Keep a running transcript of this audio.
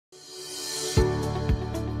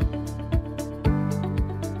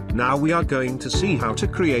Now we are going to see how to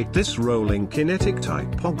create this rolling kinetic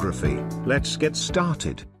typography. Let's get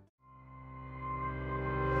started.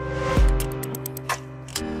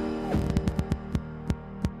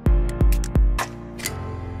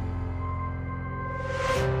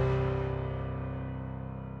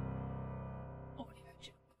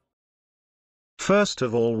 First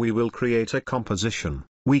of all, we will create a composition.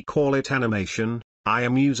 We call it animation. I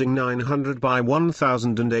am using 900 by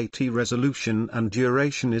 1080 resolution and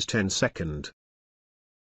duration is 10 seconds.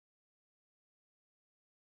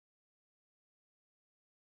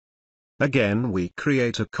 Again we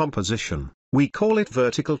create a composition. We call it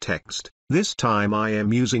vertical text. This time I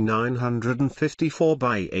am using 954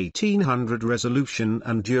 by 1800 resolution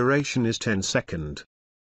and duration is 10 seconds.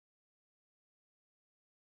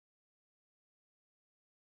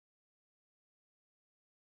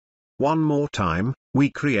 One more time, we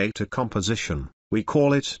create a composition. We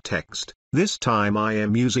call it text. This time I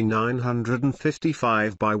am using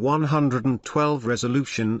 955 by 112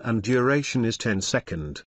 resolution and duration is 10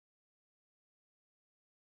 seconds.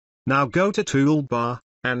 Now go to Toolbar,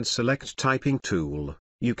 and select Typing Tool.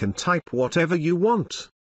 You can type whatever you want.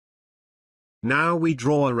 Now we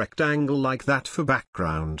draw a rectangle like that for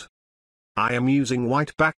background. I am using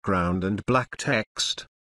white background and black text.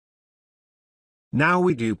 Now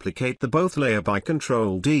we duplicate the both layer by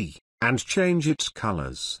Ctrl D, and change its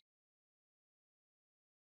colors.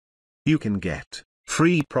 You can get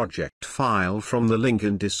free project file from the link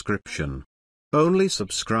in description. Only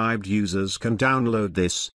subscribed users can download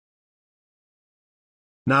this.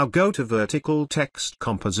 Now go to vertical text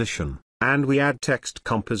composition, and we add text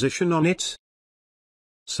composition on it.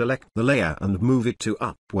 Select the layer and move it to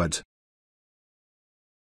upward.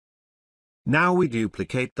 Now we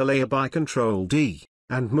duplicate the layer by Ctrl D,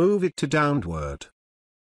 and move it to downward.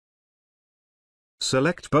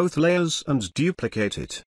 Select both layers and duplicate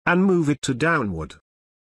it, and move it to downward.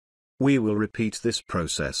 We will repeat this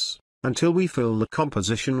process, until we fill the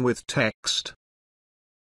composition with text.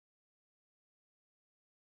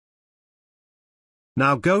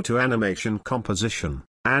 Now go to Animation Composition,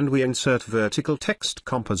 and we insert vertical text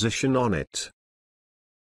composition on it.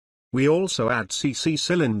 We also add CC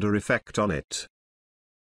cylinder effect on it.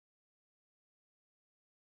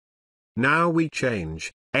 Now we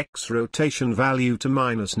change X rotation value to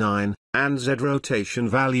 -9, and Z rotation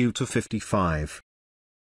value to 55.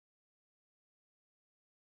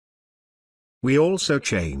 We also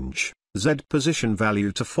change Z position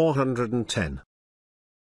value to 410.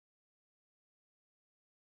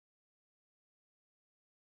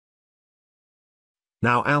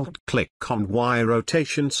 Now Alt-click on Y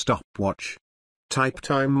rotation stopwatch. Type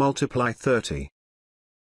time multiply 30.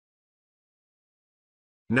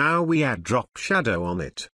 Now we add drop shadow on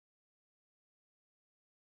it.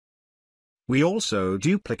 We also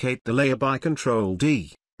duplicate the layer by Ctrl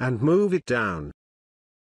D, and move it down.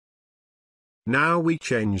 Now we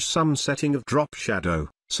change some setting of drop shadow,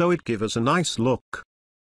 so it gives us a nice look.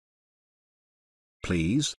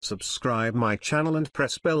 Please subscribe my channel and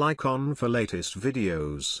press bell icon for latest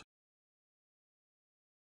videos.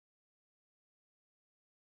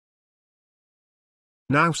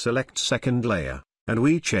 Now select second layer, and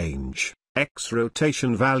we change X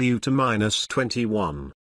rotation value to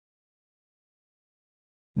 -21.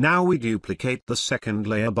 Now we duplicate the second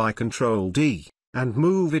layer by Ctrl D, and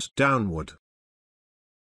move it downward.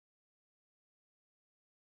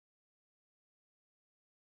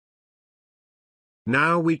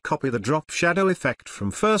 Now we copy the drop shadow effect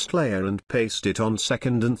from first layer and paste it on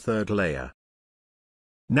second and third layer.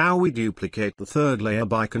 Now we duplicate the third layer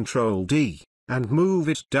by Ctrl D, and move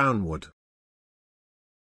it downward.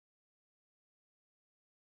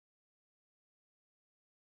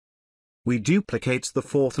 We duplicate the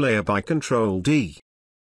fourth layer by Ctrl D.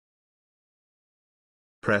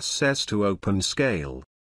 Press S to open scale.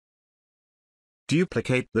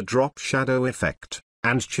 Duplicate the drop shadow effect,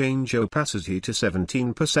 and change opacity to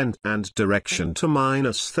 17% and direction to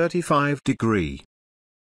 -35 degree.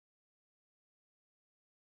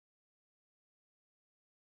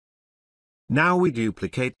 Now we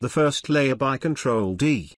duplicate the first layer by Ctrl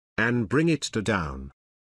D, and bring it to down.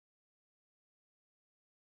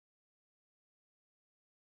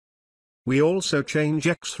 We also change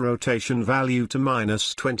X rotation value to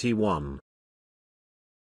 -21.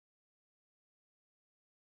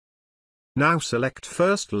 Now select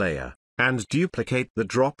first layer, and duplicate the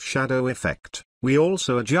drop shadow effect. We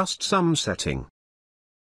also adjust some setting.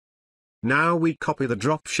 Now we copy the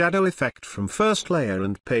drop shadow effect from first layer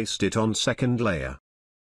and paste it on second layer.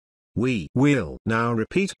 We will now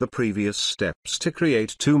repeat the previous steps to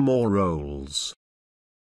create two more roles.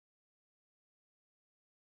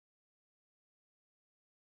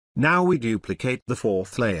 Now we duplicate the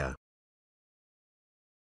fourth layer.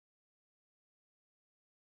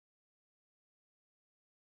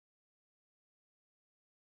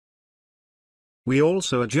 We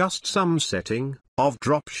also adjust some setting of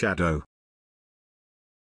drop shadow.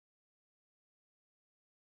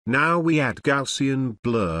 Now we add Gaussian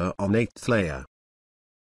blur on 8th layer.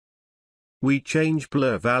 We change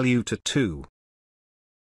blur value to 2.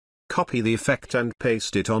 Copy the effect and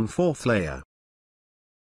paste it on 4th layer.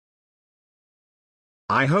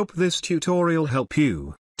 I hope this tutorial helped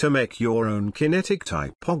you to make your own kinetic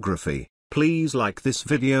typography. Please like this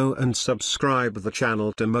video and subscribe the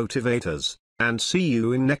channel to motivate us, and see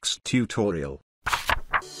you in next tutorial.